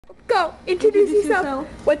Go, introduce yourself.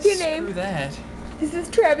 What's your name? Screw that. This is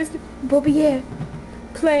Travis Bobier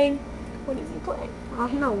playing. What is he playing? I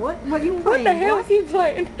don't know. What are you playing? What the hell is he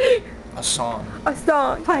playing? A song. A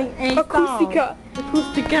song. Playing a Acoustica. song.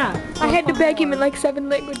 Acoustica. I had to beg him in like 7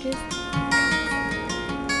 languages.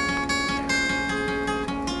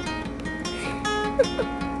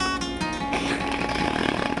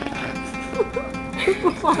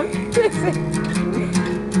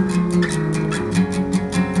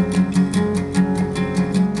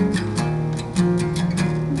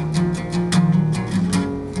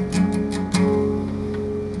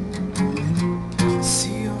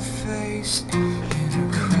 See your face in a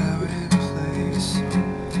crowded place.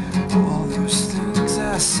 All those things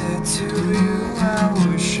I said to you, I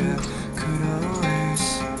wish I could erase.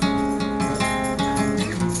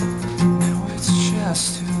 Now it's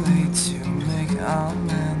just too late to make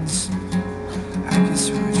amends. I guess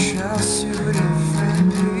we're just two different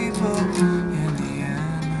people in the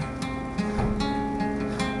end.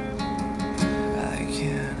 I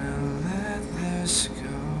can't let this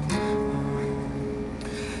go.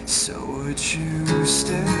 So would you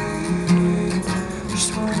stay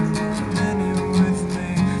just 1 more minute with me?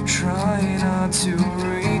 Try not to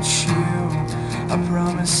reach you. I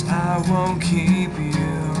promise I won't keep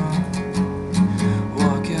you.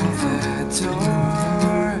 Walk out that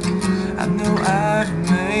door. I know I've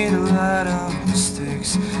made a lot of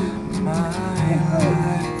mistakes in my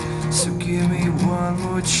life, so give me one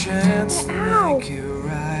more chance to make it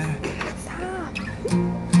right.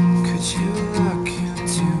 Could you look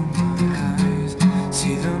into my eyes,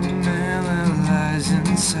 see the man that lies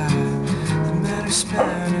inside, the man who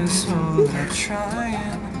spent his whole life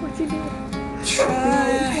trying.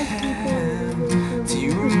 Do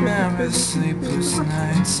you remember the sleepless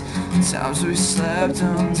nights, times we slept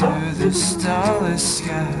under the starless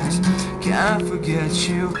skies? Can I forget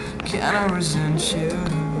you? Can I resent you?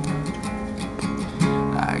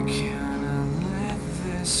 I can't let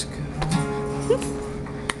this go.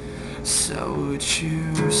 So would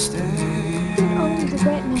you stay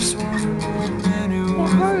just 1 more minute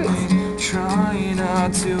with me? Try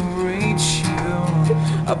not to reach you.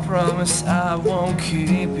 I promise I won't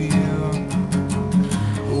keep you.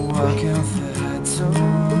 Walk out that door.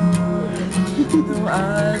 Though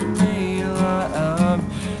I've made a lot up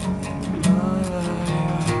in my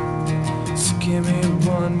life, so give me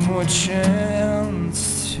one more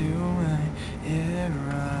chance to make it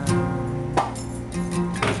right.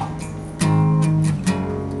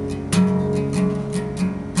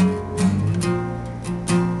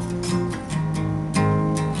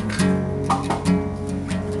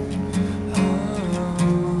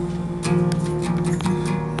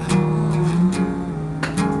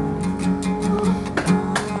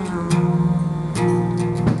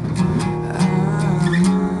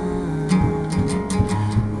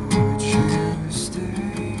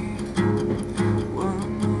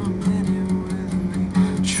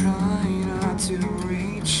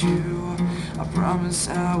 I promise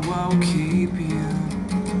I won't keep you.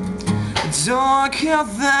 Don't kill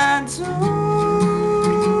that door.